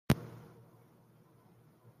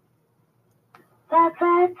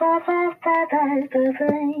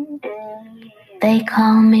They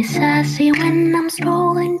call me sassy when I'm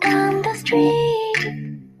strolling down the street.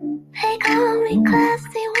 They call me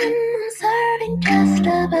classy when I'm serving just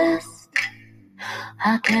the best.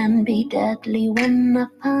 I can be deadly when I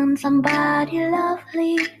find somebody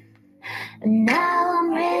lovely. And now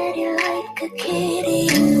I'm ready like a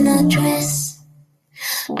kitty in a dress.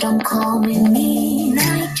 Don't call me mean,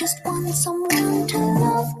 I just want someone to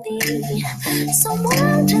love me.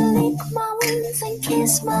 Someone to lick my wounds and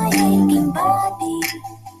kiss my aching body.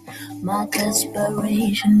 My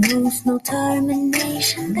desperation knows no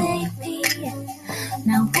termination, baby.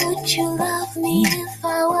 Now would you love me if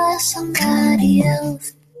I were somebody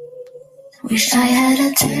else? Wish I had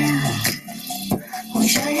a tail,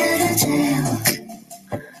 wish I had a tail.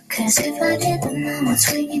 'Cause if I didn't, I would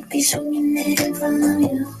swing it, be swinging it in front of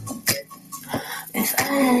you. If I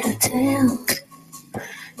had a tail,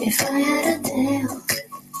 if I had a tail.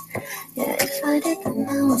 Yeah, if I didn't,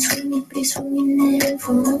 I would swing it, be swinging it in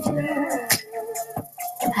front of you.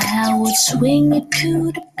 I would swing it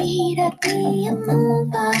to the beat, I'd be a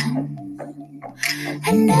mobile.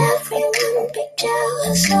 And everyone be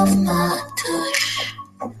jealous of my touch.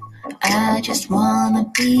 I just wanna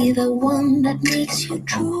be the one that makes you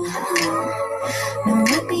drool. No,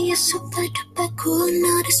 I'd be a super duper cool,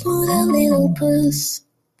 not a smoother little puss.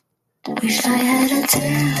 Wish I had a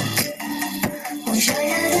tail, wish I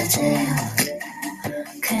had a tail.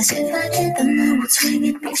 'Cause if I didn't, I would swing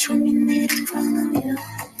it, be swinging it in front of you.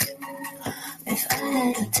 If I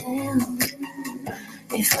had a tail,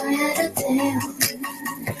 if I had a tail.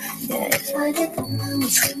 Yeah, if I didn't, I would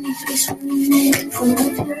swing it, be swinging it in front of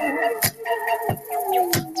you.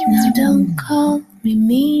 Now don't call me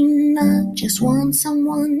mean, I just want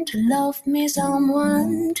someone to love me,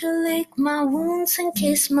 someone to lick my wounds and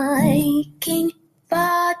kiss my aching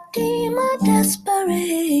body. My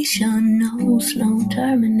desperation knows no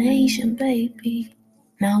termination, baby.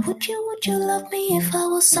 Now would you love me if I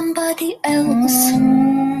was somebody else?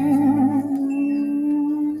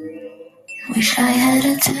 Wish I had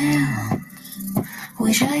a tail,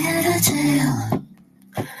 wish I had a tail.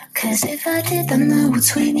 'Cause if I didn't, I would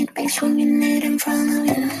swing it, be swinging it in front of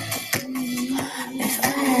you. If I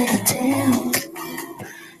had a tail,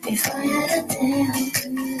 if I had a tail.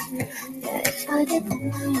 Yeah, if I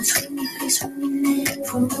didn't, I would swing it, be swinging it in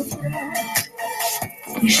front of you.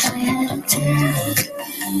 Wish I had a tail,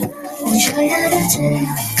 wish I had a tail.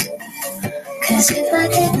 'Cause if I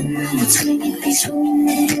didn't, I would swing it, be swinging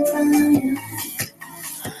it in front of you.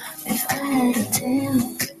 If I had a tail,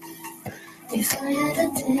 if I had a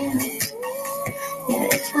tail. Yeah,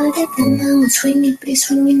 if I didn't, I would swing it, be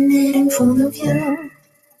swinging it in front of you.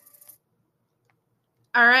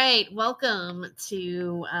 All right, welcome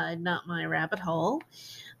to Not My Rabbit Hole.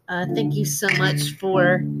 Thank you so much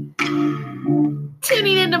for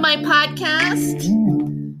tuning into my podcast.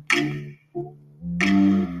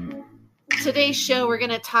 Today's show, we're going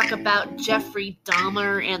to talk about Jeffrey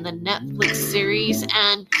Dahmer and the Netflix series,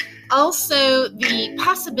 and also the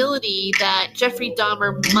possibility that Jeffrey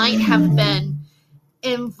Dahmer might have been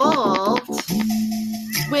involved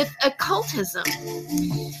with occultism.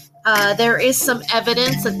 There is some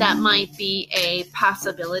evidence that might be a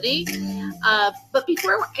possibility. But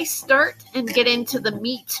before I start and get into the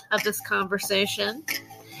meat of this conversation,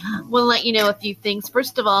 we'll let you know a few things.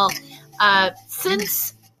 First of all,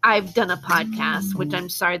 since I've done a podcast, which I'm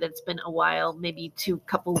sorry that it's been a while, maybe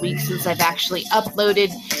couple weeks since I've actually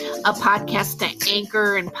uploaded a podcast to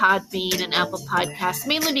Anchor and Podbean and Apple Podcasts,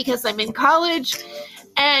 mainly because I'm in college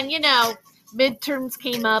and, midterms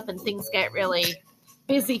came up and things get really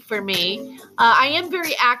busy for me. I am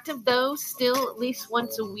very active, though, still at least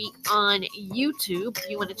once a week on YouTube. If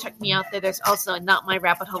you want to check me out there, there's also a Not My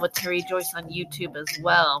Rabbit Hole with Terry Joyce on YouTube as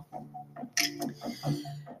well.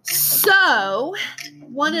 So,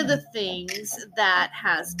 one of the things that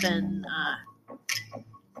has been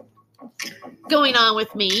going on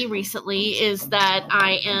with me recently is that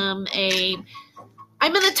I'm in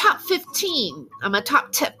the top 15. I'm a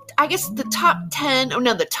top 10, I guess the top 10,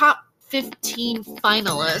 the top 15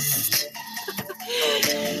 finalist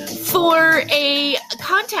for a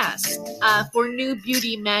contest for New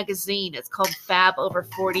Beauty magazine. It's called Fab Over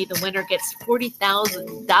 40. The winner gets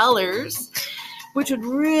 $40,000, which would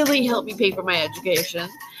really help me pay for my education,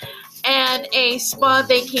 and a spa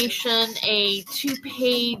vacation, a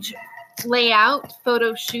 2-page layout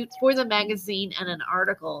photo shoot for the magazine, and an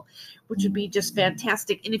article, which would be just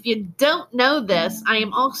fantastic. And if you don't know this, I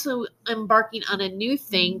am also embarking on a new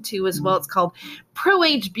thing too as well. It's called Pro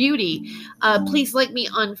Age Beauty. Please like me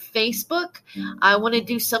on Facebook. I want to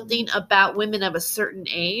do something about women of a certain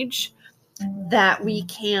age. that we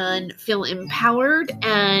can feel empowered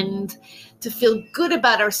and to feel good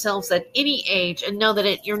about ourselves at any age, and know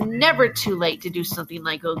that you're never too late to do something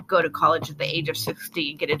like go to college at the age of 60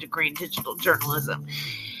 and get a degree in digital journalism.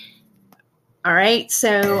 All right,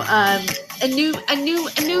 so a new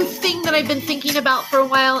thing that I've been thinking about for a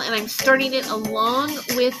while, and I'm starting it along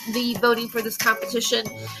with the voting for this competition.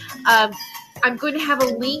 I'm going to have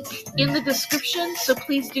a link in the description, so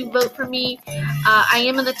please do vote for me. I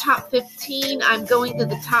am in the top 15. I'm going to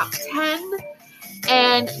the top 10.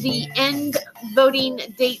 And the end voting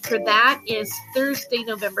date for that is Thursday,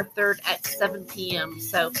 November 3rd at 7 p.m.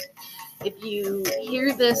 So if you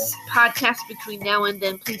hear this podcast between now and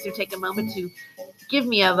then, please do take a moment to give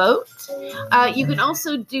me a vote. You can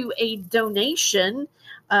also do a donation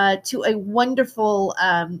to a wonderful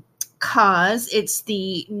cause. It's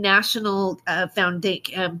the National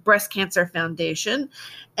Breast Cancer Foundation,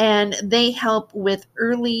 and they help with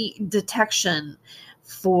early detection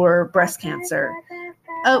for breast cancer.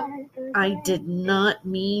 Oh, I did not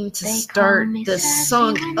mean to start the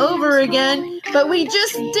song over again, but we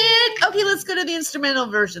just did. Okay, let's go to the instrumental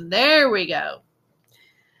version. There we go.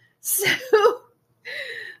 So,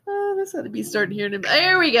 that's how to be starting here.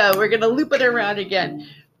 There we go. We're going to loop it around again.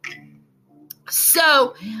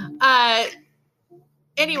 So,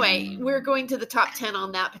 anyway, we're going to the top 10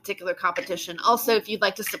 on that particular competition. Also, if you'd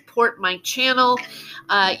like to support my channel,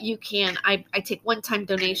 you can. I take one-time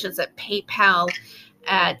donations at PayPal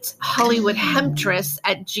at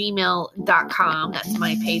hollywoodhemptress@gmail.com. That's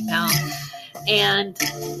my PayPal. And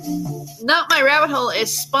Not My Rabbit Hole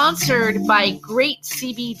is sponsored by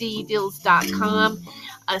GreatCBDDeals.com.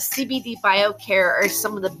 CBD BioCare are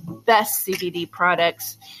some of the best CBD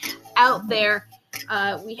products out there.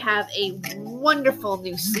 We have a wonderful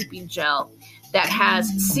new sleeping gel that has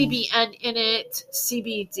CBN in it,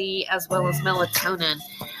 CBD, as well as melatonin.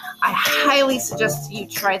 I highly suggest you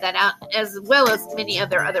try that out, as well as many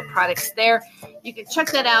other products there. You can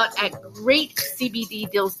check that out at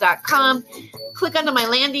GreatCBDDeals.com. Click onto my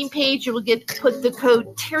landing page. You will put the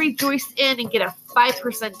code Terry Joyce in and get a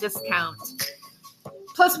 5% discount,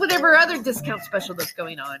 plus whatever other discount special that's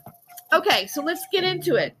going on. Okay, so let's get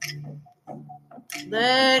into it.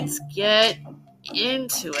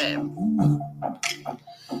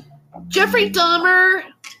 Jeffrey Dahmer,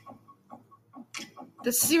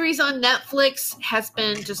 the series on Netflix, has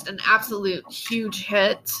been just an absolute huge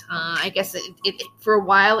hit. I guess it for a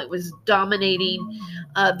while it was dominating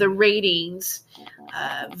the ratings.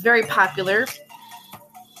 Very popular.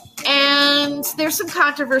 And there's some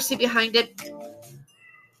controversy behind it.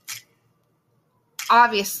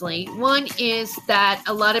 Obviously, one is that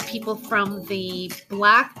a lot of people from the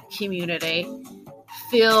Black community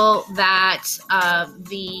feel that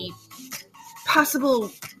the possible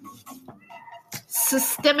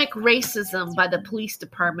systemic racism by the police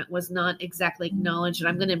department was not exactly acknowledged. And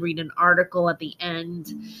I'm going to read an article at the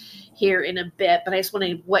end here in a bit, but I just want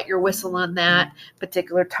to wet your whistle on that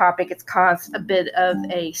particular topic. It's caused a bit of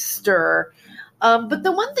a stir. But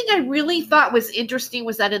the one thing I really thought was interesting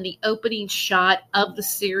was that in the opening shot of the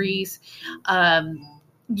series,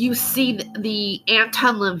 you see the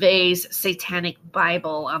Anton LaVey's Satanic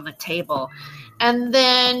Bible on the table. And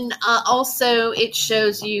then also it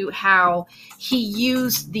shows you how he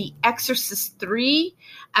used The Exorcist 3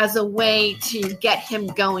 as a way to get him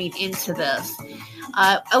going into this.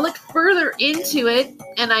 I looked further into it,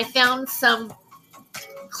 and I found some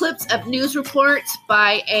clips of news reports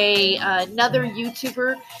by another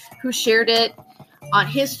YouTuber who shared it on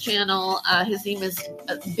his channel. His name is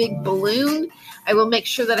Big Balloon. I will make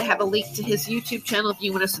sure that I have a link to his YouTube channel if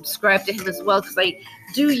you want to subscribe to him as well, because I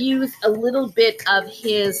do use a little bit of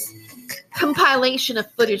his compilation of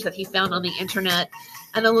footage that he found on the internet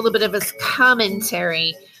and a little bit of his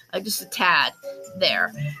commentary, just a tad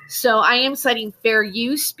there. So I am citing fair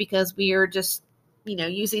use because we are just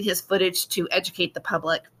using his footage to educate the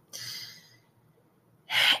public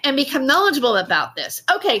and become knowledgeable about this.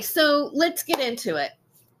 Okay, so let's get into it.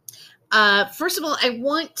 First of all, I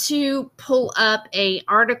want to pull up an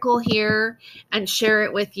article here and share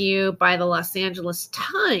it with you by the Los Angeles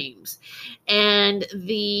Times. And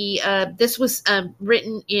this was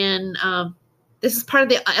written in, this is part of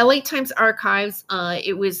the LA Times archives.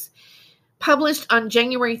 It was published on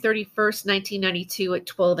January 31st, 1992 at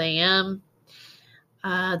 12 a.m.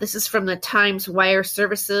 This is from the Times Wire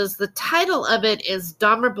Services. The title of it is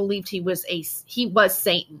Dahmer believed he was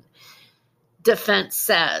Satan. Defense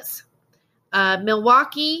says.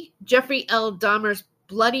 Milwaukee, Jeffrey L. Dahmer's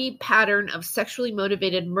bloody pattern of sexually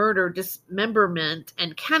motivated murder, dismemberment,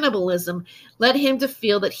 and cannibalism led him to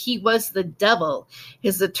feel that he was the devil,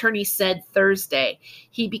 his attorney said Thursday.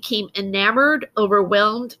 He became enamored,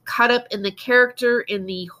 overwhelmed, caught up in the character in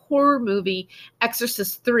the horror movie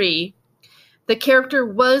Exorcist III. The character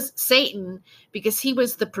was Satan because he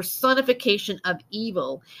was the personification of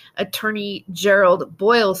evil, attorney Gerald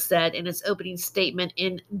Boyle said in his opening statement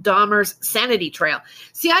in Dahmer's Sanity Trail.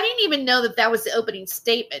 See, I didn't even know that that was the opening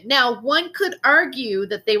statement. Now, one could argue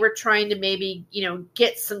that they were trying to maybe,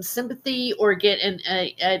 get some sympathy or get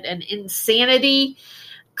an insanity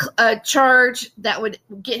charge that would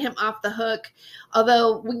get him off the hook.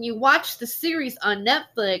 Although when you watch the series on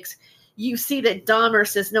Netflix, you see that Dahmer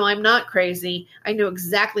says, no, I'm not crazy. I know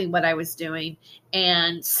exactly what I was doing,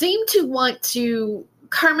 and seemed to want to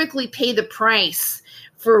karmically pay the price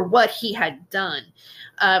for what he had done.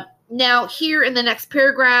 Now, here in the next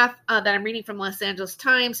paragraph that I'm reading from Los Angeles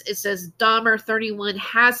Times, it says Dahmer, 31,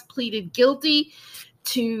 has pleaded guilty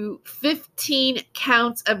to 15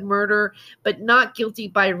 counts of murder, but not guilty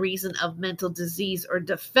by reason of mental disease or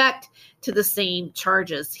defect to the same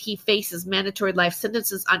charges. He faces mandatory life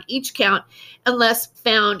sentences on each count unless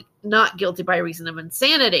found not guilty by reason of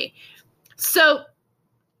insanity. So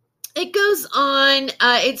it goes on.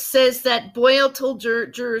 It says that Boyle told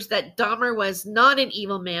jurors that Dahmer was not an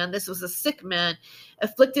evil man. This was a sick man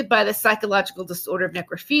afflicted by the psychological disorder of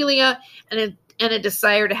necrophilia and a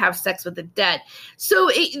desire to have sex with the dead. So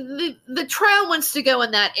the trial wants to go in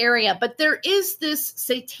that area, but there is this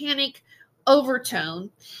satanic overtone.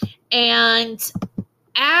 And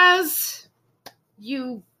as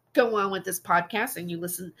you go on with this podcast and you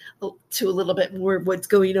listen to a little bit more of what's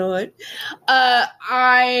going on,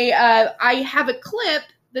 I have a clip.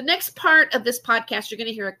 The next part of this podcast, you're going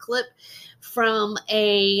to hear a clip from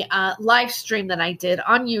a live stream that I did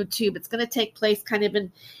on YouTube. It's going to take place kind of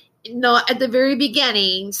not at the very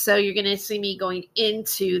beginning, so you're going to see me going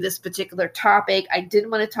into this particular topic. I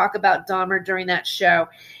didn't want to talk about Dahmer during that show,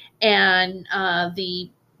 and the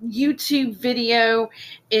YouTube video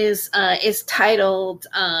is titled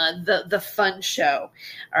the Fun Show.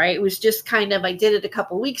 All right, it was just kind of, I did it a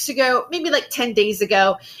couple weeks ago, maybe like 10 days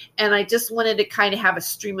ago, and I just wanted to kind of have a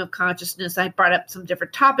stream of consciousness. I brought up some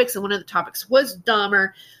different topics, and one of the topics was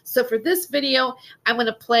Dahmer. So for this video, I'm going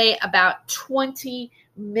to play about 20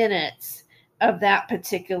 minutes of that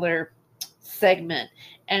particular segment.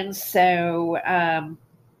 And so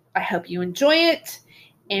I hope you enjoy it.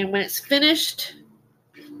 And when it's finished,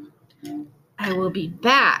 I will be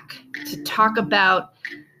back to talk about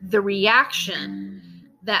the reaction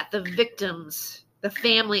that the victims, the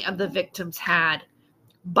family of the victims, had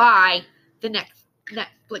by the next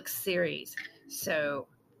Netflix series. So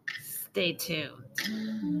stay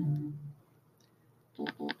tuned.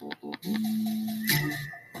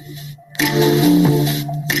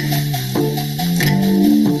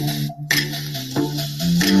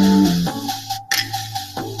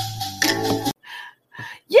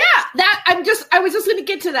 I was just going to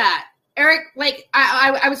get to that, Eric. Like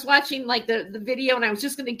I was watching like the video, and I was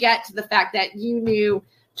just going to get to the fact that you knew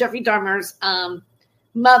Jeffrey Dahmer's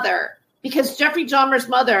mother, because Jeffrey Dahmer's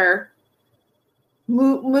mother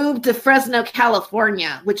moved to Fresno,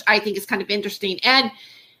 California, which I think is kind of interesting. And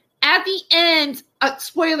at the end,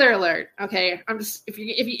 spoiler alert. Okay, I'm just if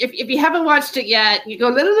you haven't watched it yet, you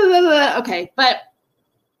go okay, but.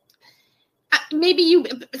 Maybe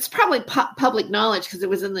it's probably public knowledge because it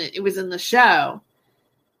was in the show,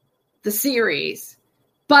 the series,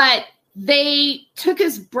 but they took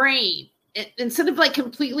his brain instead of like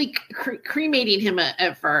completely cremating him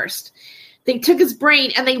at first. They took his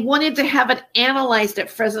brain and they wanted to have it analyzed at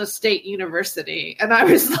Fresno State University. And I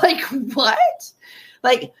was like, what?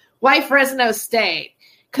 Like, why Fresno State?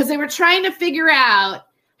 Because they were trying to figure out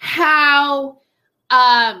how,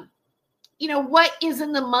 what is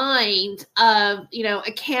in the mind of,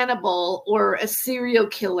 a cannibal or a serial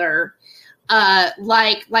killer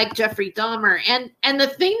like Jeffrey Dahmer. And the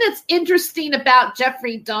thing that's interesting about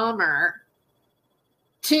Jeffrey Dahmer,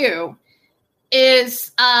 too,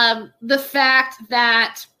 is the fact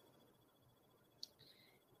that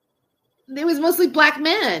it was mostly black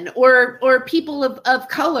men or people of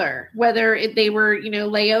color, whether they were,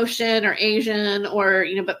 Laotian or Asian or,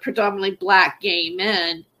 but predominantly black gay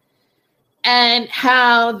men. And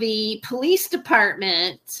how the police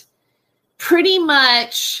department pretty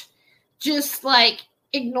much just like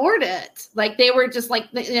ignored it. Like they were just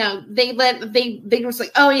like, they was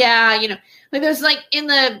like, oh yeah, like there's like in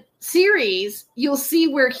the series, you'll see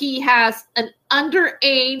where he has an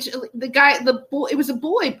underage, the boy, it was a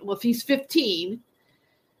boy, well, if he's 15.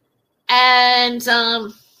 And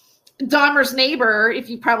Dahmer's neighbor, if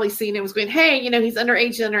you've probably seen it, was going, hey, he's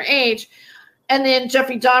underage. And then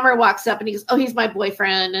Jeffrey Dahmer walks up and he goes, oh, he's my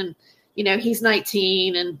boyfriend. And, he's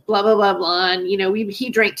 19 and blah, blah, blah, blah. And, he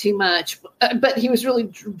drank too much, but he was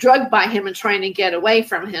really drugged by him and trying to get away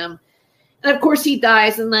from him. And of course he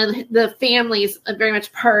dies. And then the family is very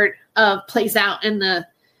much plays out in the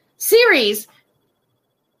series.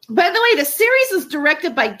 By the way, the series is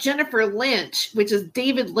directed by Jennifer Lynch, which is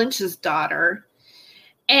David Lynch's daughter.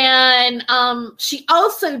 And she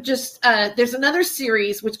also there's another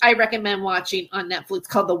series, which I recommend watching on Netflix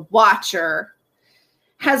called The Watcher.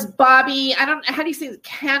 Has Bobby, how do you say it?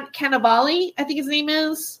 Cannavale, I think his name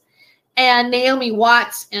is, and Naomi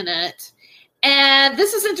Watts in it. And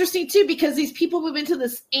this is interesting too, because these people move into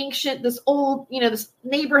this old, this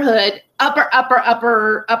neighborhood, upper,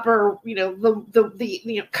 the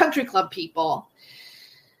country club people.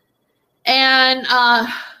 And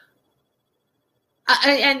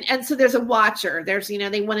so there's a watcher. There's,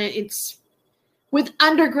 it's with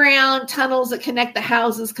underground tunnels that connect the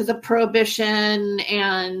houses because of Prohibition.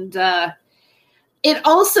 And it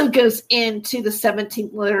also goes into the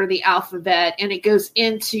 17th letter of the alphabet, and it goes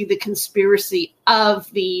into the conspiracy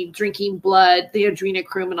of the drinking blood, the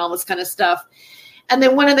adrenochrome, and all this kind of stuff. And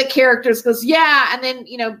then one of the characters goes, yeah, and then,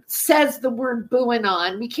 says the word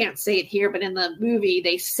Buanon. We can't say it here, but in the movie,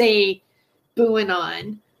 they say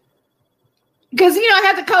Buanon. Because, I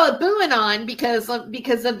have to call it Buanon because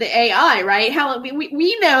of the AI, right?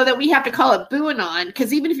 We know that we have to call it Buanon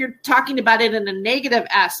because even if you're talking about it in a negative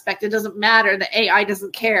aspect, it doesn't matter. The AI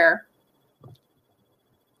doesn't care.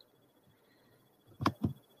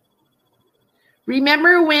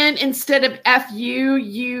 Remember when instead of F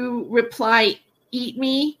you reply, eat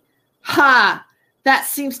me? Ha! That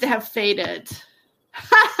seems to have faded.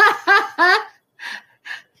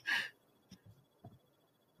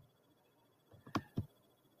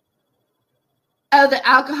 Oh, the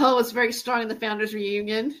alcohol was very strong in the Founders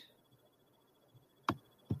Reunion.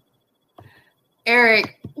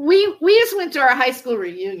 Eric, we just went to our high school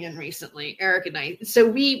reunion recently, Eric and I. So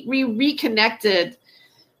we reconnected,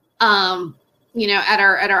 at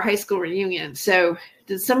our high school reunion. So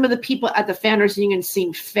some of the people at the Founders Reunion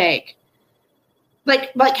seemed fake.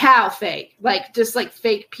 Like how fake? Like just like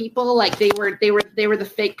fake people? Like they were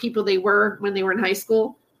the fake people they were when they were in high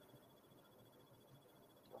school?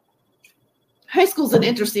 High school's an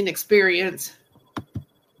interesting experience.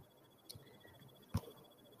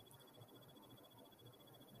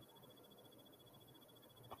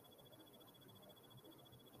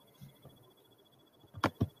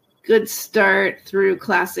 Good start through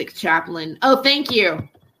classic Chaplin. Oh, thank you.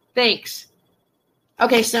 Thanks.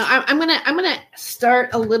 Okay, so I'm gonna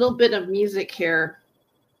start a little bit of music here,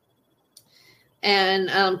 and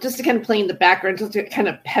just to kind of play in the background, just to kind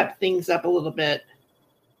of pep things up a little bit.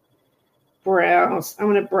 Browse. I'm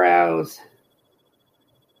going to browse.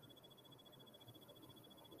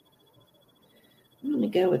 I'm going to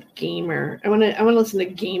go with gamer. I want to listen to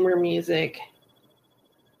gamer music.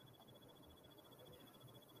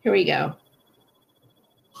 Here we go.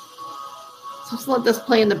 So just let this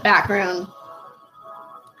play in the background.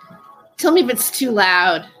 Tell me if it's too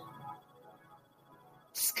loud.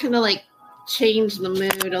 Just kind of like change the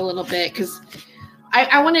mood a little bit because I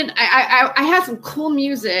had some cool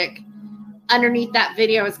music underneath that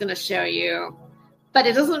video I was going to show you, but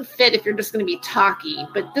it doesn't fit if you're just going to be talky.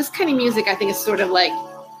 But this kind of music, I think, is sort of like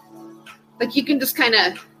you can just kind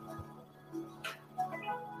of.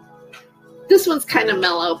 This one's kind of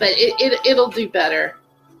mellow, but it'll do better.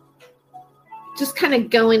 Just kind of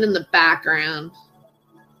going in the background.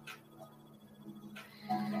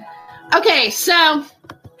 Okay, so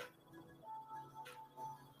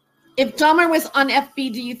if Dahmer was on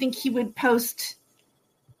FB, do you think he would post?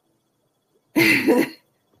 Wait.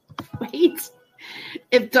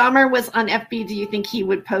 If Dahmer was on FB, do you think he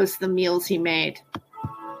would post the meals he made?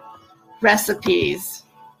 Recipes.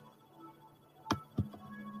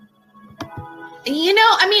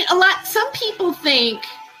 Some people think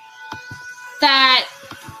that,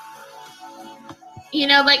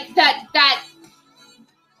 that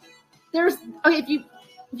there's, okay, if you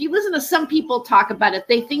listen to some people talk about it,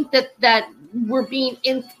 they think that we're being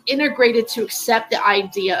integrated to accept the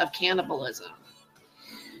idea of cannibalism.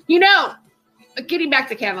 Getting back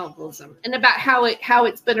to cannibalism and about how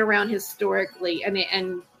it's been around historically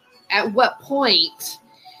and at what point.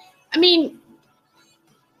 I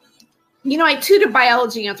tutor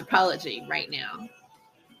biology and anthropology right now.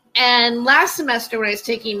 And last semester when I was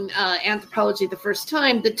taking anthropology the first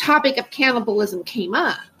time, the topic of cannibalism came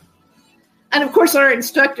up. And of course our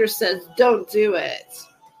instructor says, don't do it.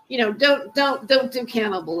 Don't do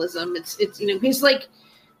cannibalism. It's he's like,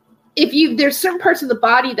 there's certain parts of the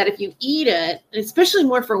body that if you eat it, especially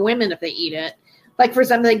more for women if they eat it, like for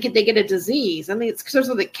example, they get a disease. I mean, it's starts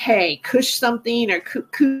with a K, Kush something or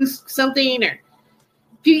Kus something, or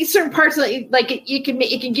if you eat certain parts of it, like it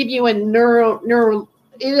can give you a neural.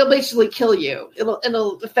 It'll basically kill you.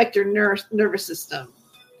 It'll affect your nervous system.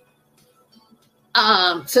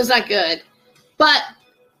 So it's not good. But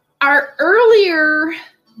our earlier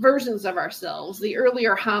versions of ourselves, the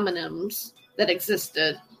earlier hominins that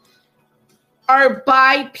existed, our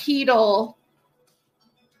bipedal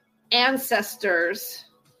ancestors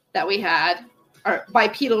that we had, our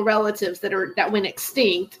bipedal relatives that went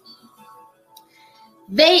extinct,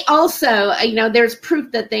 they also, there's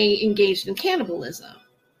proof that they engaged in cannibalism.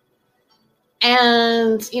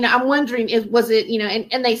 And, I'm wondering, was it,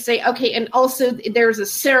 and they say, okay, and also there's a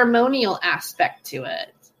ceremonial aspect to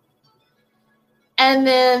it. And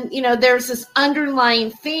then, there's this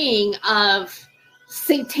underlying thing of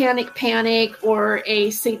satanic panic or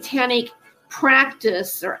a satanic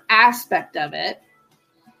practice or aspect of it.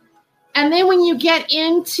 And then when you get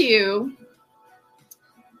into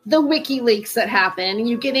the WikiLeaks that happened, and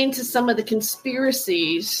you get into some of the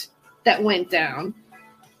conspiracies that went down,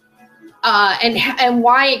 and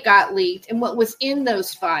why it got leaked and what was in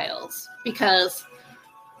those files, because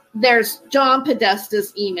there's John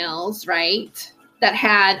Podesta's emails, right, that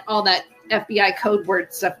had all that FBI code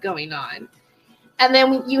word stuff going on. And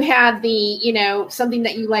then you had the, something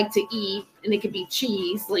that you like to eat, and it could be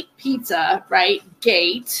cheese, like pizza, right?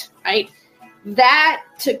 Gate, right? That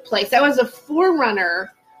took place. That was a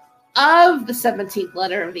forerunner of the 17th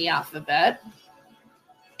letter of the alphabet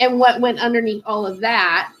and what went underneath all of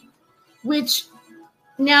that, which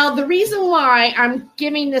now the reason why I'm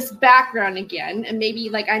giving this background again, and maybe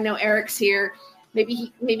I know Eric's here,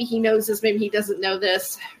 maybe he knows this, maybe he doesn't know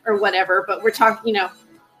this or whatever, but we're talking,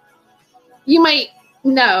 you might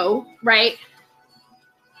know, right?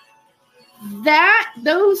 That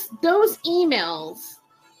those emails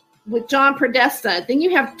with John Podesta, then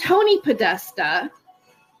you have Tony Podesta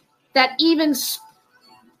that even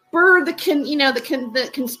spurred the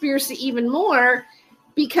conspiracy even more,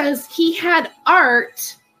 because he had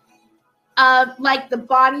art of the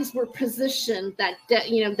bodies were positioned that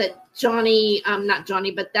Jeffrey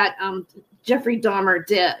Dahmer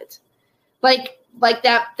did, like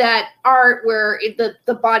that art where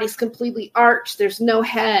the body's completely arched, there's no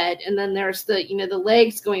head, and then there's the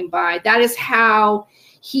legs going by. That is how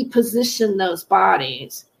he positioned those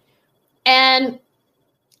bodies. And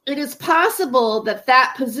it is possible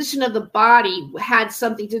that position of the body had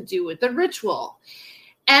something to do with the ritual.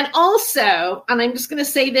 And also, and I'm just going to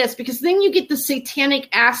say this, because then you get the satanic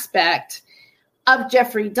aspect of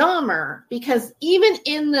Jeffrey Dahmer, because even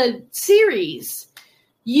in the series,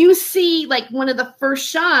 you see, one of the first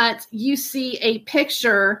shots, you see a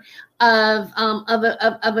picture of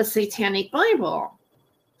a satanic Bible,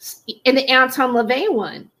 in the Anton LaVey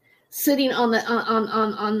one, sitting on the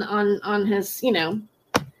on his,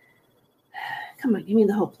 come on, give me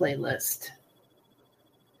the whole playlist.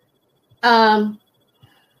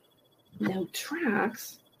 No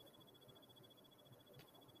tracks.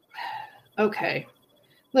 Okay,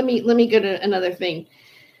 let me go to another thing.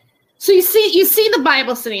 So you see the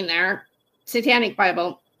Bible sitting there, satanic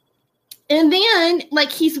Bible, and then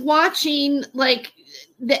he's watching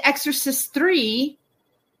The Exorcist 3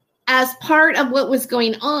 as part of what was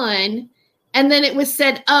going on, and then it was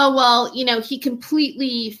said, oh well, he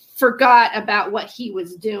completely forgot about what he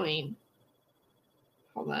was doing.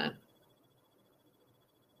 Hold on.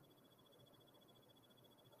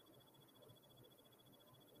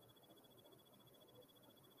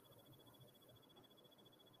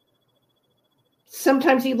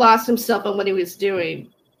 Sometimes he lost himself on what he was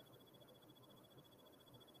doing.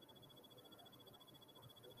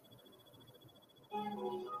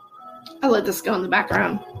 I'll let this go in the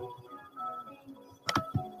background.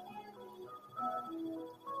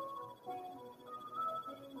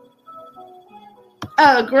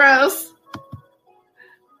 Oh, gross.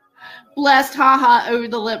 Blessed, haha, over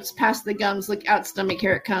the lips, past the gums, look out, stomach,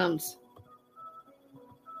 here it comes.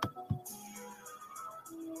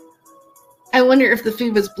 I wonder if the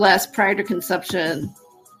food was blessed prior to conception.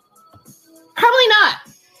 Probably not.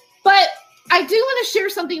 But I do want to share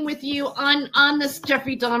something with you on this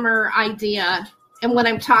Jeffrey Dahmer idea and what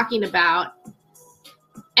I'm talking about,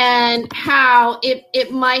 and how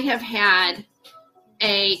it might have had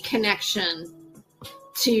a connection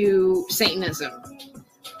to Satanism.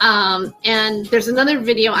 And there's another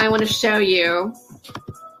video I want to show you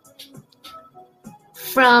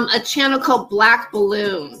from a channel called Black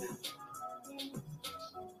Balloon.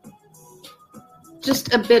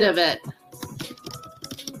 Just a bit of it.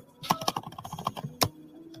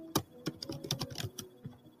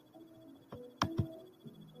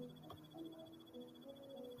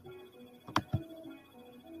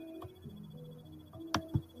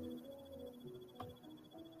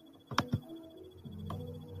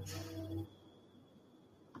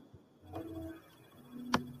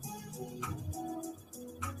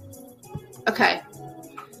 Okay.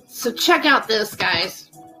 So check out this, guys.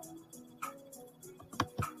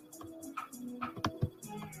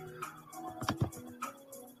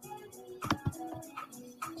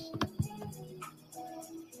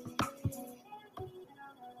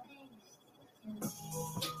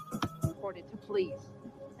 Reported to police.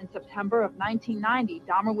 In September of 1990,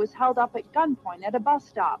 Dahmer was held up at gunpoint at a bus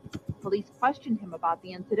stop. Police questioned him about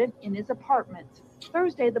the incident in his apartment.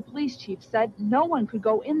 Thursday, the police chief said no one could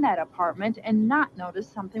go in that apartment and not notice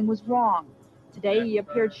something was wrong. Today, he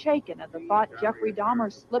appeared shaken at the thought Jeffrey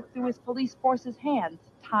Dahmer slipped through his police force's hands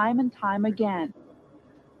time and time again.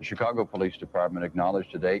 The Chicago Police Department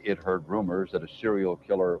acknowledged today it heard rumors that a serial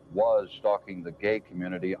killer was stalking the gay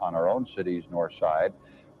community on our own city's north side.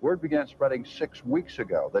 Word began spreading 6 weeks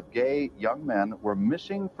ago that gay young men were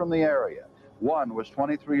missing from the area. One was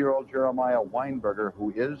 23-year-old Jeremiah Weinberger,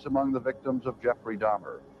 who is among the victims of Jeffrey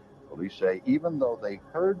Dahmer. Police say even though they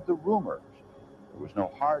heard the rumors, there was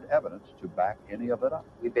no hard evidence to back any of it up.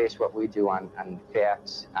 We base what we do on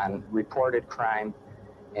facts, on reported crime,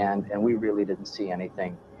 and we really didn't see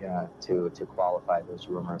anything to qualify those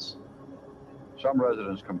rumors. Some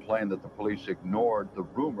residents complained that the police ignored the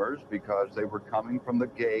rumors because they were coming from the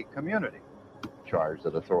gay community, a charge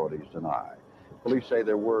that authorities deny. Police say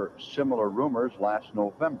there were similar rumors last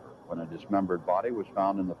November when a dismembered body was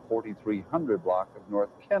found in the 4300 block of North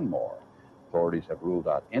Kenmore. Authorities have ruled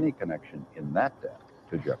out any connection in that death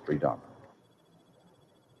to Jeffrey Dahmer.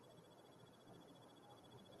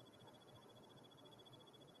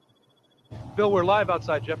 Bill, we're live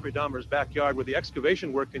outside Jeffrey Dahmer's backyard where the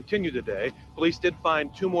excavation work continued today. Police did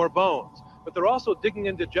find 2 more bones, but they're also digging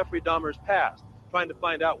into Jeffrey Dahmer's past, trying to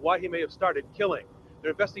find out why he may have started killing. They're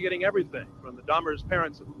investigating everything from the Dahmer's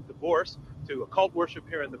parents' divorce to occult worship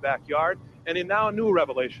here in the backyard, and in now a new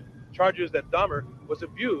revelation, charges that Dahmer was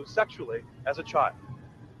abused sexually as a child.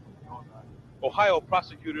 Ohio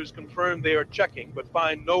prosecutors confirmed they are checking but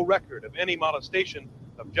find no record of any molestation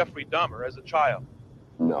of Jeffrey Dahmer as a child.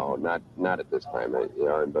 No, not at this time.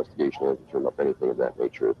 Our investigation hasn't turned up anything of that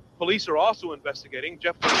nature. Police are also investigating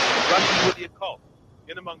Jeffrey's wrestling with the occult.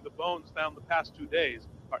 In among the bones found the past 2 days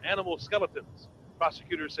are animal skeletons.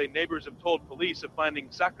 Prosecutors say neighbors have told police of finding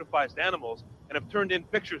sacrificed animals and have turned in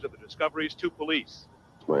pictures of the discoveries to police.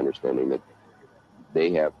 It's my understanding that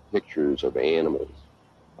they have pictures of animals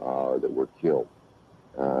that were killed.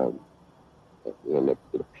 And it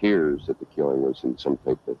appears that the killing was in some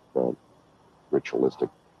type of ritualistic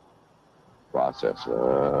process,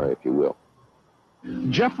 if you will.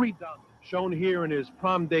 Jeffrey Dahmer, shown here in his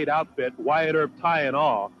prom date outfit, Wyatt Earp tie and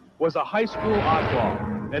all, was a high school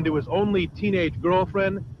oddball, and to his only teenage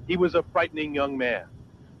girlfriend, he was a frightening young man.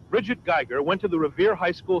 Bridget Geiger went to the Revere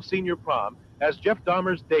High School senior prom as Jeff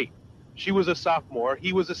Dahmer's date. She was a sophomore,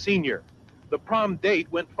 he was a senior. The prom date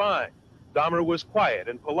went fine. Dahmer was quiet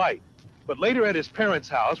and polite. But later at his parents'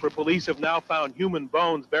 house, where police have now found human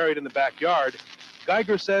bones buried in the backyard,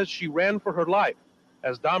 Geiger says she ran for her life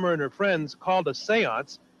as Dahmer and her friends called a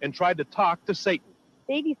seance and tried to talk to Satan.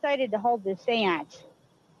 They decided to hold this seance,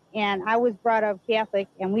 and I was brought up Catholic,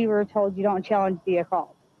 and we were told you don't challenge the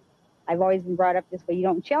occult. I've always been brought up this way. You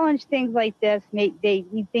don't challenge things like this.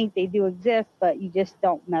 We think they do exist, but you just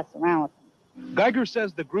don't mess around with them. Geiger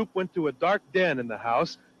says the group went to a dark den in the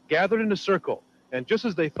house, gathered in a circle, and just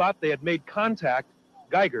as they thought they had made contact,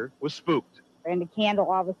 Geiger was spooked. And the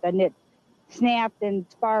candle, all of a sudden, it snapped and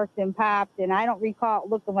sparked and popped, and I don't recall it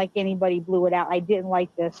looking like anybody blew it out. I didn't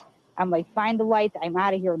like this. I'm like, find the lights. I'm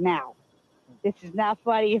out of here now. This is not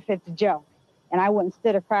funny if it's a joke. And I went and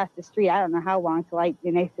stood across the street. I don't know how long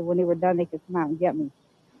and they said when they were done, they could come out and get me.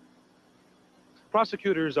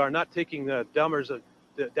 Prosecutors are not taking Dahmer's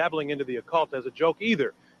dabbling into the occult as a joke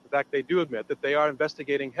either. In fact, they do admit that they are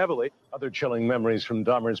investigating heavily. Other chilling memories from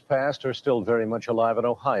Dahmer's past are still very much alive in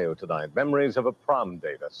Ohio tonight. Memories of a prom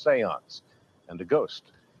date, a seance, and a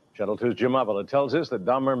ghost. Channel 2's Jim Avila tells us that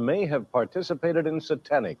Dahmer may have participated in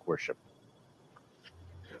satanic worship.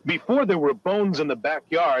 Before there were bones in the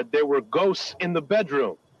backyard, there were ghosts in the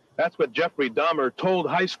bedroom. That's what Jeffrey Dahmer told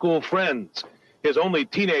high school friends. His only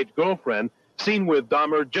teenage girlfriend, seen with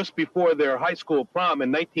Dahmer just before their high school prom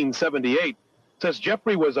in 1978, says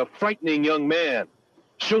Jeffrey was a frightening young man.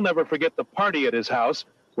 She'll never forget the party at his house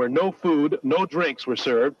where no food, no drinks were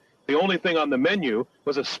served. The only thing on the menu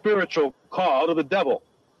was a spiritual call to the devil.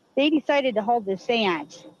 They decided to hold this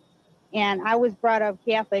seance, and I was brought up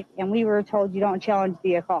Catholic, and we were told you don't challenge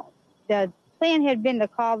the occult. The plan had been to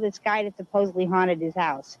call this guy that supposedly haunted his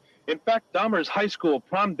house. In fact, Dahmer's high school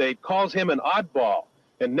prom date calls him an oddball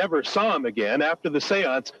and never saw him again after the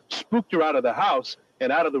seance spooked her out of the house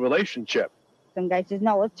and out of the relationship. Some guy says,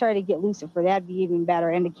 no, let's try to get Lucifer. That'd be even better.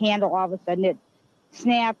 And the candle, all of a sudden, it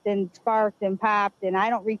snapped and sparked and popped. And I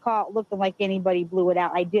don't recall it looking like anybody blew it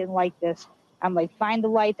out. I didn't like this. I'm like, find the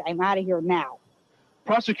lights. I'm out of here now.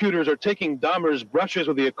 Prosecutors are taking Dahmer's brushes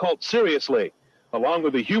with the occult seriously. Along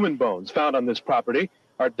with the human bones found on this property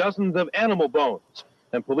are dozens of animal bones.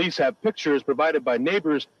 And police have pictures provided by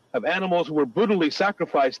neighbors of animals who were brutally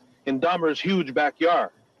sacrificed in Dahmer's huge backyard.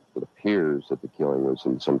 It appears that the killing was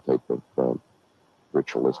in some type of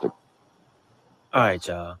ritualistic. All right,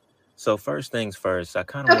 y'all. So first things first, I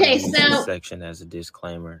kind of want to use this section as a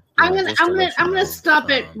disclaimer. I'm gonna stop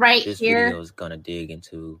it right this here. This video is gonna dig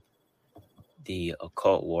into the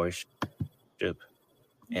occult worship.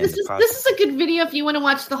 This is a good video if you want to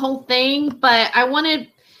watch the whole thing, but I want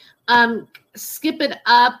to skip it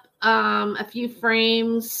up a few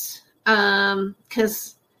frames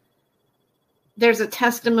because there's a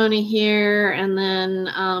testimony here, and then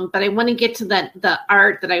but I want to get to the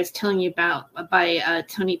art that I was telling you about by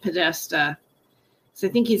Tony Podesta. So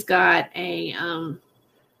I think he's got a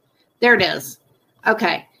there it is.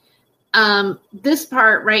 Okay. This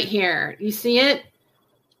part right here, you see it?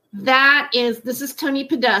 This is Tony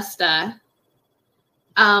Podesta,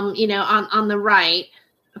 on the right.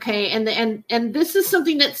 Okay. And this is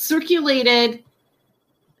something that's circulated,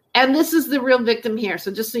 and this is the real victim here.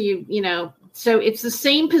 So just so you know, so it's the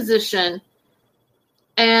same position,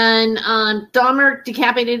 and Dahmer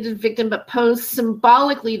decapitated the victim, but posed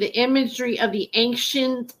symbolically the imagery of the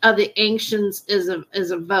ancients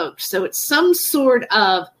is evoked. So it's some sort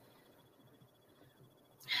of,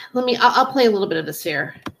 I'll play a little bit of this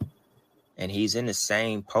here. And he's in the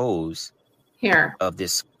same pose here of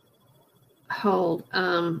this. Hold.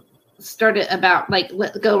 Started about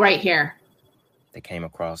go right here. They came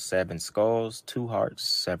across 7 skulls, 2 hearts,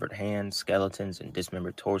 severed hands, skeletons, and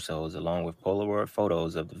dismembered torsos, along with Polaroid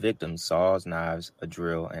photos of the victims, saws, knives, a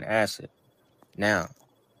drill, and acid. Now,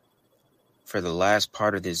 for the last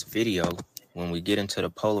part of this video, when we get into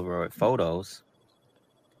the Polaroid photos,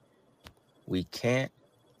 we can't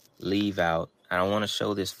leave out. I don't want to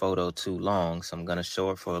show this photo too long, so I'm going to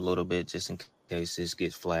show it for a little bit just in case this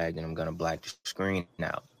gets flagged, and I'm going to black the screen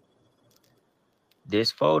out.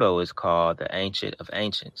 This photo is called the Ancient of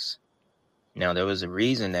Ancients. Now, there was a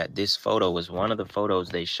reason that this photo was one of the photos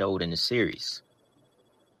they showed in the series.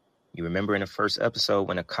 You remember in the first episode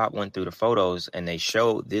when a cop went through the photos and they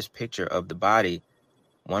showed this picture of the body,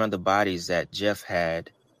 one of the bodies that Jeff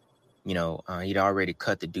had, he'd already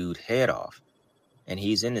cut the dude's head off. And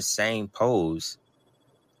he's in the same pose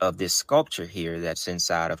of this sculpture here that's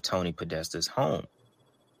inside of Tony Podesta's home.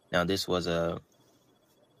 Now, this was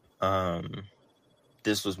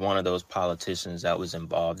one of those politicians that was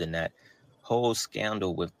involved in that whole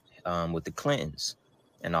scandal with the Clintons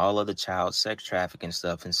and all of the child sex trafficking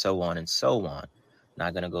stuff and so on and so on.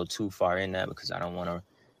 Not going to go too far in that because I don't want to,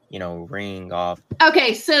 ring off.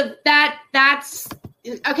 Okay, so that's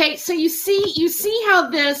okay. So you see how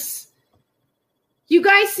this. You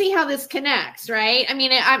guys see how this connects, right? I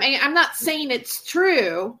mean, I'm not saying it's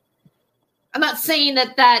true. I'm not saying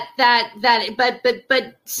that,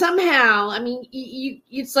 but somehow, I mean,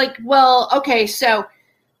 it's like, well, okay, so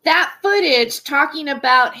that footage talking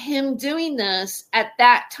about him doing this at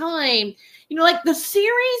that time, the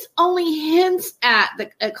series only hints at the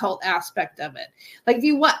occult aspect of it. Like,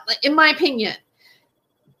 in my opinion,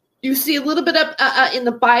 you see a little bit of in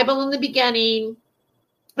the Bible in the beginning.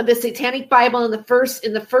 The Satanic Bible in the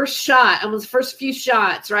first shot, almost the first few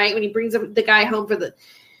shots, right? When he brings up the guy home for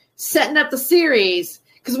setting up the series,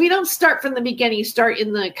 because we don't start from the beginning. You start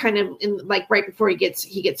in the right before he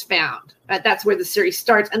gets found. That's where the series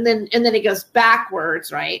starts, and then it goes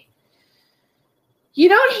backwards, right? You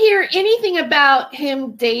don't hear anything about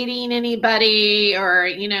him dating anybody, or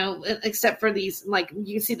except for these, like,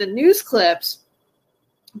 you see the news clips.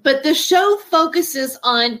 But the show focuses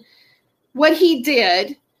on what he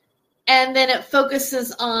did, and then it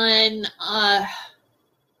focuses on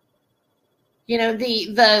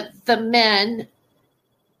the men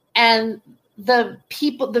and the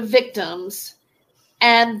people, the victims,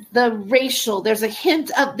 and the racial. There's a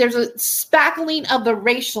spackling of the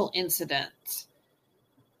racial incident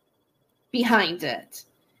behind it.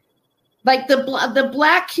 Like the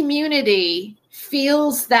Black community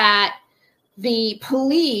feels that the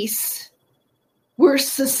police were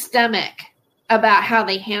systemic about how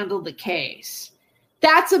they handled the case.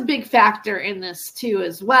 That's a big factor in this too,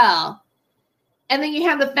 as well. And then you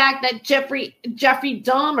have the fact that Jeffrey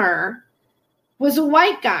Dahmer was a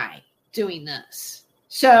white guy doing this.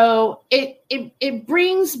 So it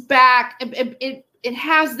brings back, it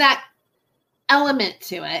has that element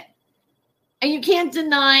to it And you can't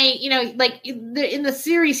deny, like in the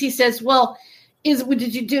series, he says, well,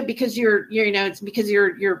 did you do it because it's because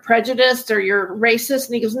you're prejudiced or you're racist?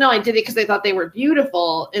 And he goes, no, I did it because I thought they were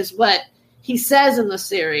beautiful, is what he says in the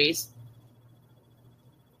series.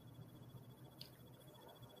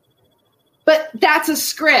 But that's a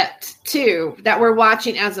script too that we're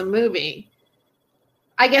watching as a movie.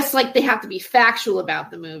 I guess like they have to be factual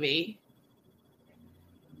about the movie.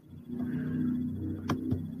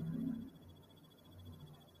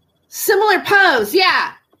 Similar pose,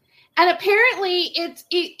 yeah. And apparently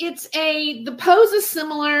the pose is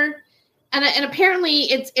similar, and apparently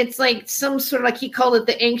it's like some sort of, like he called it,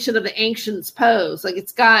 the ancient of the ancients pose. Like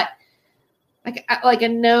it's got like a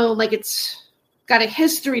known, like it's got a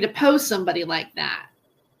history to pose somebody like that.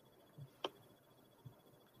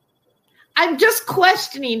 I'm just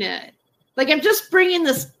questioning it. Like I'm just bringing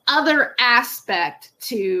this other aspect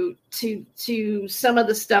to some of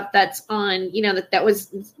the stuff that's on, that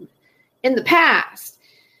was in the past.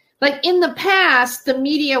 Like in the past, the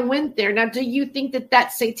media went there. Now, do you think that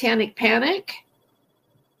that's satanic panic?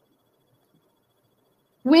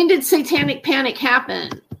 When did satanic panic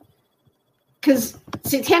happen? Because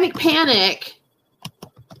satanic panic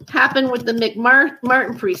happened with the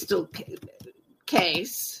McMartin Priesthood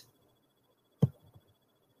case.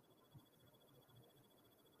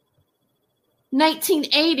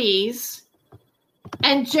 '80s,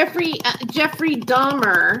 and Jeffrey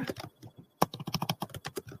Dahmer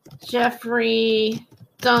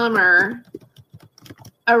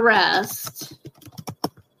arrest.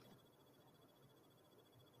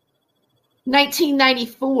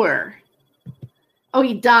 1994. Oh,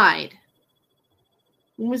 he died.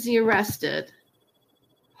 When was he arrested?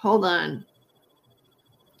 Hold on.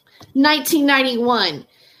 1991.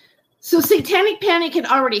 So satanic panic had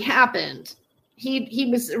already happened. He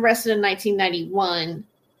was arrested in 1991.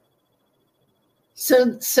 So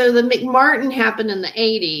the McMartin happened in the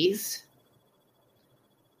 80s.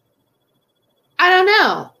 I don't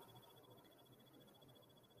know.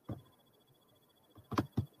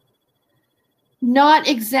 Not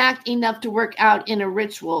exact enough to work out in a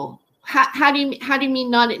ritual. How do you mean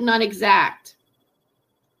not exact?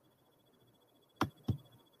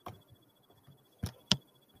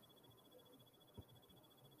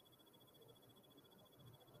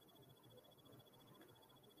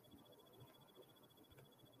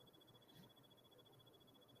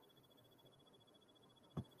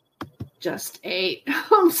 Just 8.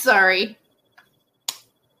 I'm sorry.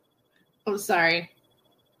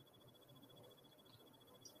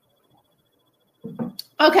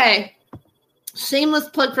 Okay. Shameless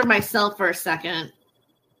plug for myself for a second.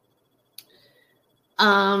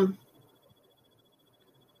 I'm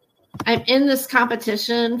in this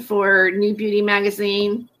competition for New Beauty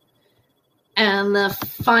magazine, and the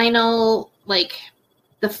final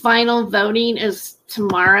voting is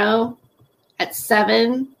tomorrow at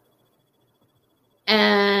 7.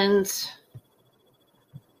 And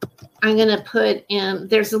I'm going to put in,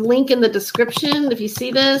 there's a link in the description if you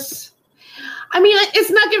see this. I mean, it's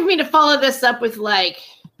not giving me to follow this up with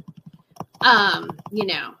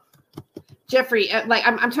Jeffrey,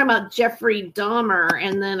 I'm talking about Jeffrey Dahmer.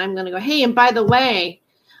 And then I'm going to go, hey, and by the way,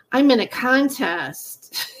 I'm in a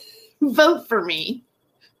contest. Vote for me.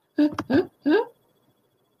 But,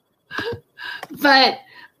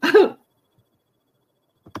 oh,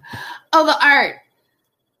 the art.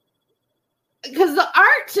 Because the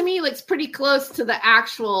art to me looks pretty close to the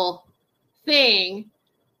actual thing.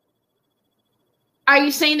 Are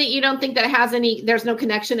you saying that you don't think that it has there's no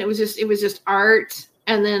connection? It was just art,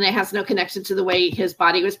 and then it has no connection to the way his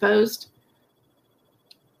body was posed?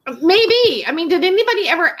 Maybe. I mean, did anybody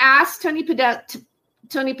ever ask Tony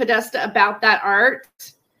Podesta about that art?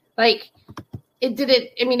 Like, is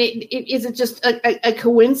it just a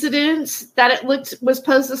coincidence that it was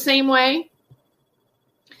posed the same way?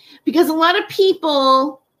 Because a lot of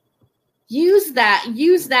people use that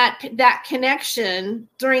connection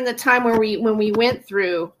during the time when we went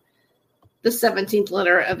through the 17th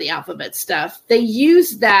letter of the alphabet stuff. They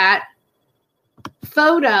use that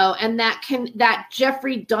photo and that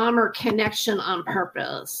Jeffrey Dahmer connection on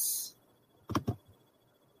purpose.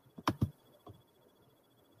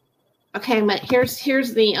 Okay, but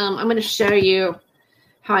here's the I'm going to show you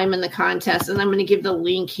how I'm in the contest, and I'm going to give the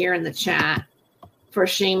link here in the chat for a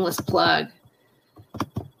shameless plug.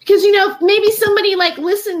 Because, maybe somebody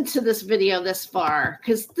listened to this video this far.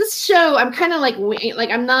 Because this show, I'm kind of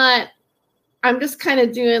I'm just kind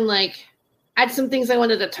of doing I had some things I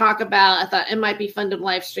wanted to talk about. I thought it might be fun to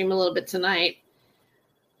live stream a little bit tonight.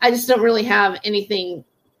 I just don't really have anything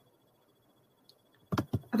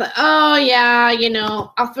I thought, oh yeah,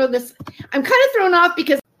 I'll throw this. I'm kind of thrown off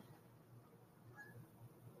because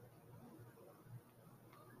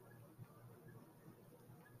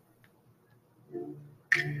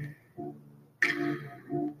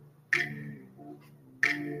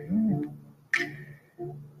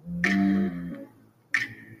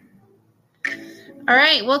all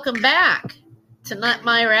right, welcome back to Not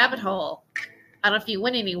My Rabbit Hole. I don't know if you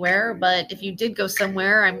went anywhere, but if you did go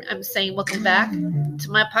somewhere, I'm saying welcome back to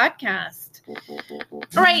my podcast.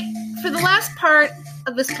 All right, for the last part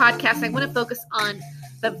of this podcast, I want to focus on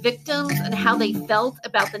the victims and how they felt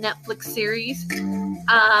about the Netflix series.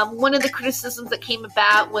 One of the criticisms that came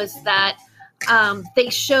about was that they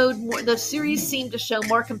showed more, the series seemed to show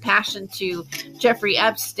more compassion to Jeffrey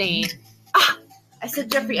Epstein. I said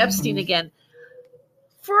Jeffrey Epstein again.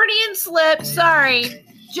 Freudian slip, sorry.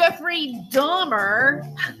 Jeffrey Dahmer.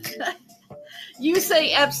 You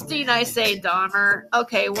say Epstein, I say Dahmer.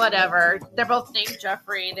 Okay, whatever. They're both named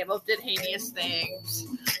Jeffrey. They both did heinous things.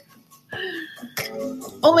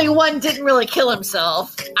 Only one didn't really kill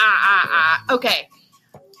himself. Okay.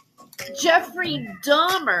 Jeffrey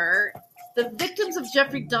Dahmer, the victims of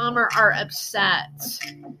Jeffrey Dahmer are upset.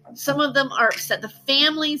 Some of them are upset. The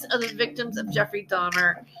families of the victims of Jeffrey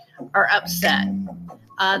Dahmer are upset.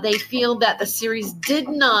 They feel that the series did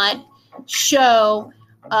not show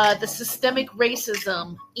the systemic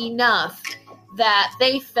racism enough that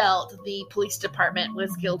they felt the police department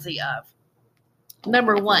was guilty of.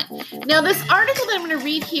 Number one. Now, this article that I'm going to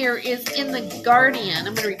read here is in The Guardian.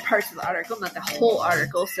 I'm going to read parts of the article, not the whole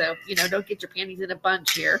article, so, don't get your panties in a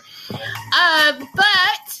bunch here.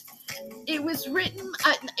 But it was written,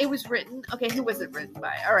 okay, who was it written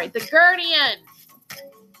by? All right, The Guardian.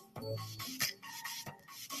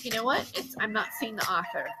 You know what? I'm not seeing the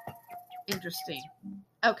author. Interesting.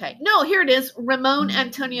 Okay. No, here it is. Ramon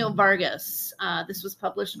Antonio Vargas. This was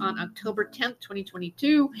published on October 10th,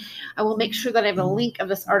 2022. I will make sure that I have a link of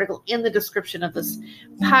this article in the description of this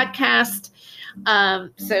podcast.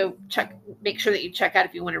 So make sure that you check out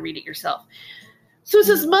if you want to read it yourself. So it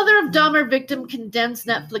says, mother of Dahmer victim condemns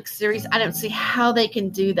Netflix series. I don't see how they can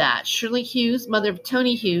do that. Shirley Hughes, mother of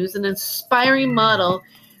Tony Hughes, an aspiring model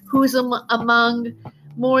who is among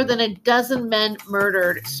more than a dozen men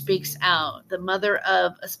murdered, speaks out. The mother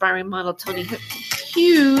of aspiring model Tony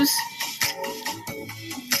Hughes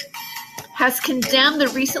has condemned the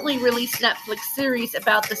recently released Netflix series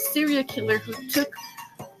about the serial killer who took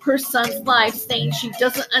her son's life, saying she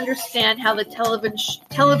doesn't understand how the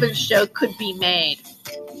television show could be made.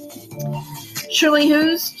 Shirley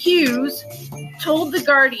Hughes told The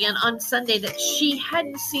Guardian on Sunday that she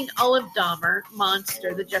hadn't seen Olive Dahmer,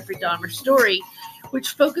 Monster, the Jeffrey Dahmer story,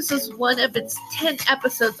 which focuses one of its 10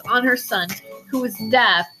 episodes on her son, who was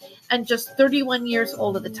deaf and just 31 years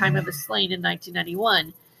old at the time of his slaying in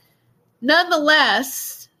 1991.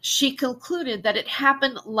 Nonetheless, she concluded that it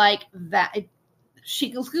happened like that.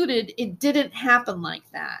 She concluded it didn't happen like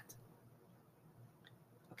that.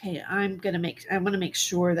 Okay, I want to make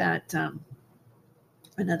sure that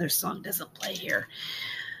another song doesn't play here.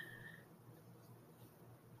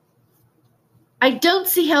 I don't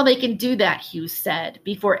see how they can do that, Hughes said,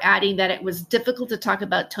 before adding that it was difficult to talk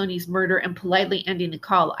about Tony's murder and politely ending the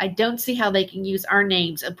call. I don't see how they can use our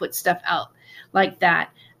names and put stuff out like that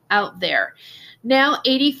out there. Now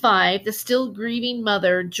 85, the still grieving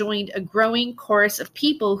mother joined a growing chorus of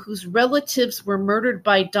people whose relatives were murdered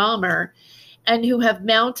by Dahmer and who have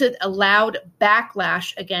mounted a loud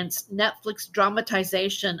backlash against Netflix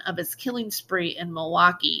dramatization of his killing spree in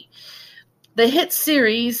Milwaukee. The hit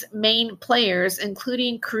series' main players,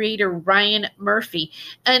 including creator Ryan Murphy.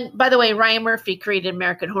 And by the way, Ryan Murphy created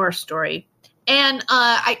American Horror Story. And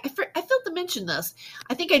I failed to mention this.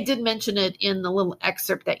 I think I did mention it in the little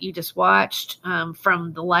excerpt that you just watched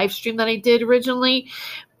from the live stream that I did originally.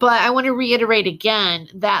 But I want to reiterate again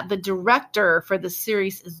that the director for the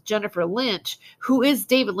series is Jennifer Lynch, who is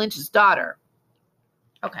David Lynch's daughter.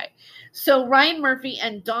 Okay. So Ryan Murphy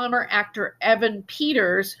and Dahmer actor Evan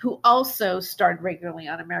Peters, who also starred regularly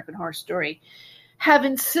on American Horror Story, have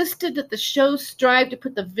insisted that the show strive to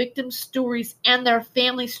put the victims' stories and their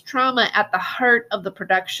families' trauma at the heart of the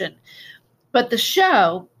production. But the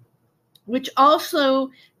show, which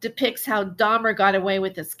also depicts how Dahmer got away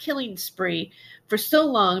with his killing spree for so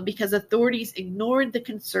long because authorities ignored the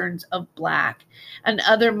concerns of Black and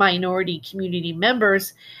other minority community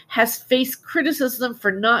members, has faced criticism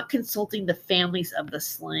for not consulting the families of the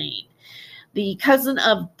slain. The cousin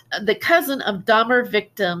of Dahmer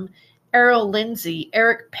victim Errol Lindsay,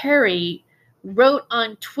 Eric Perry, wrote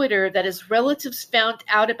on Twitter that his relatives found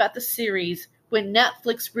out about the series when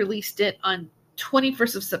Netflix released it on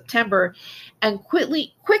 21st of September and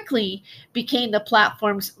quickly became the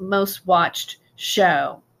platform's most watched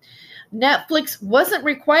show. Netflix wasn't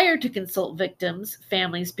required to consult victims'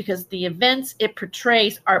 families because the events it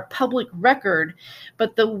portrays are public record,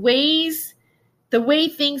 but the way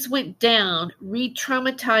things went down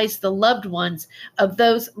re-traumatized the loved ones of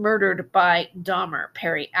those murdered by Dahmer,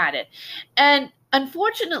 Perry added. And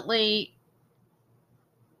unfortunately,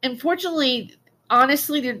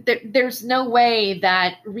 honestly, there's no way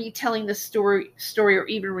that retelling the story or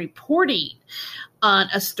even reporting on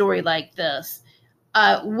a story like this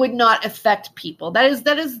would not affect people. That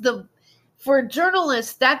is for a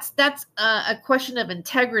journalist, that's a question of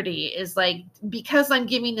integrity. Is like, because I'm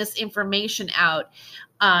giving this information out,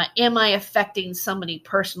 am I affecting somebody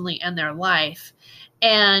personally and their life?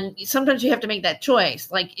 And sometimes you have to make that choice.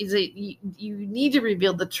 Like, is it you need to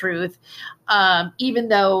reveal the truth, even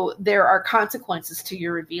though there are consequences to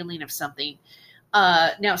your revealing of something.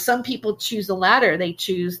 Now, some people choose the latter. They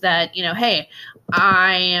choose that, hey,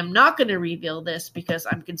 I am not going to reveal this because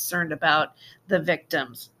I'm concerned about the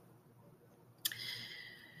victims.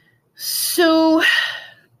 So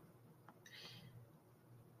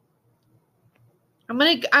I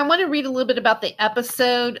want to read a little bit about the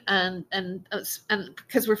episode, and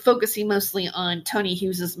because we're focusing mostly on Tony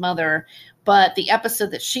Hughes's mother, but the episode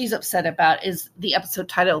that she's upset about is the episode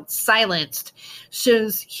titled "Silenced."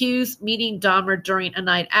 Shows Hughes meeting Dahmer during a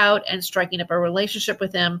night out and striking up a relationship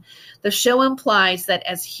with him. The show implies that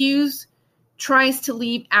as Hughes tries to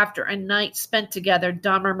leave after a night spent together,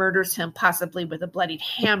 Dahmer murders him, possibly with a bloodied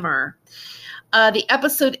hammer. The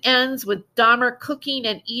episode ends with Dahmer cooking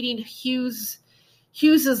and eating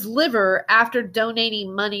Hughes's liver after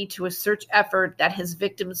donating money to a search effort that his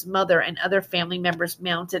victim's mother and other family members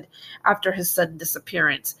mounted after his sudden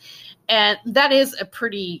disappearance. And that is a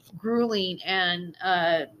pretty grueling and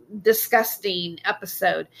disgusting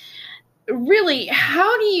episode. Really,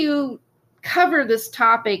 how do you cover this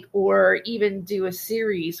topic or even do a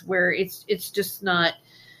series where it's just not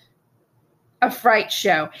a fright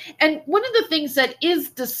show? And one of the things that is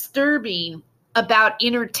disturbing about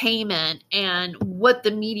entertainment and what the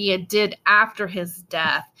media did after his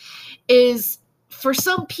death is, for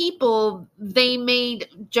some people, they made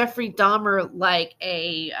Jeffrey Dahmer like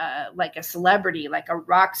a celebrity, like a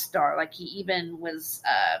rock star. Like he even was,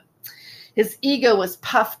 his ego was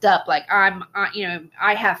puffed up. Like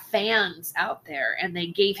I have fans out there, and they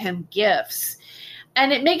gave him gifts.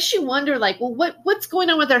 And it makes you wonder, like, well, what's going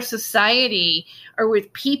on with our society or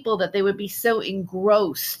with people that they would be so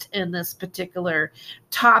engrossed in this particular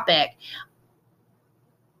topic?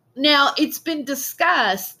 Now, it's been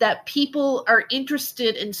discussed that people are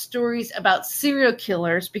interested in stories about serial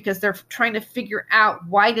killers because they're trying to figure out,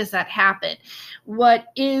 why does that happen? What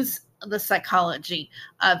is the psychology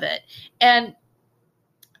of it? And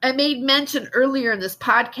I made mention earlier in this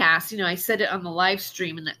podcast, I said it on the live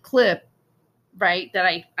stream in that clip, right, that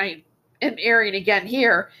I am airing again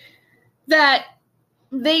here, that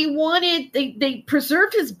they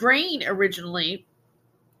preserved his brain originally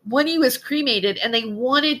when he was cremated, and they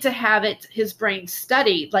wanted to have his brain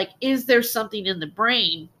studied. Like, is there something in the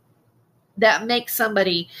brain that makes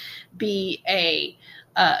somebody be a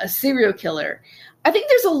serial killer? I think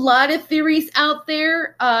there's a lot of theories out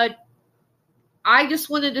there. I just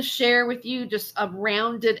wanted to share with you just a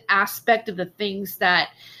rounded aspect of the things that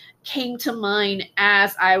came to mind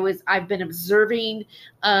as I've been observing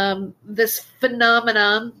this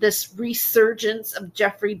phenomenon, this resurgence of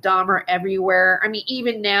Jeffrey Dahmer everywhere. I mean,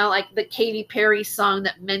 even now, like the Katy Perry song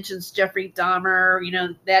that mentions Jeffrey Dahmer,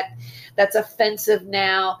 that's offensive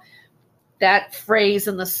now. That phrase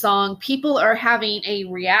in the song, people are having a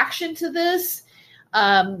reaction to this.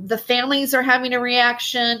 The families are having a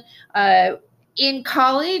reaction. In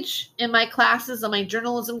college, in my classes, in my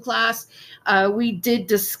journalism class, we did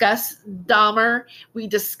discuss Dahmer. We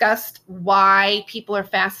discussed why people are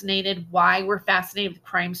fascinated, why we're fascinated with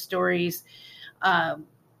crime stories, why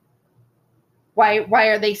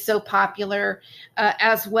are they so popular,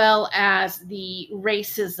 as well as the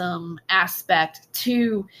racism aspect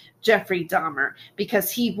to Jeffrey Dahmer, because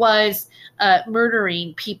he was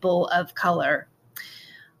murdering people of color.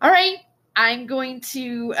 All right, I'm going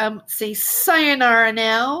to say sayonara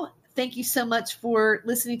now. Thank you so much for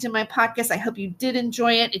listening to my podcast. I hope you did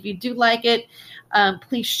enjoy it. If you do like it,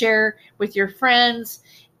 please share with your friends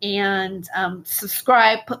and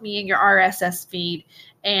subscribe. Put me in your RSS feed.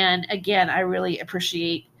 And again, I really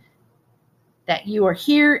appreciate that you are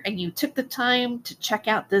here and you took the time to check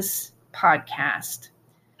out this podcast.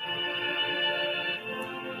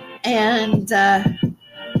 And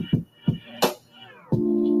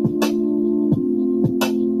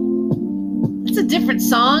It's a different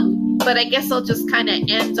song, but I guess I'll just kind of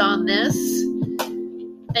end on this.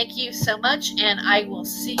 Thank you so much, and I will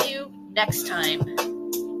see you next time.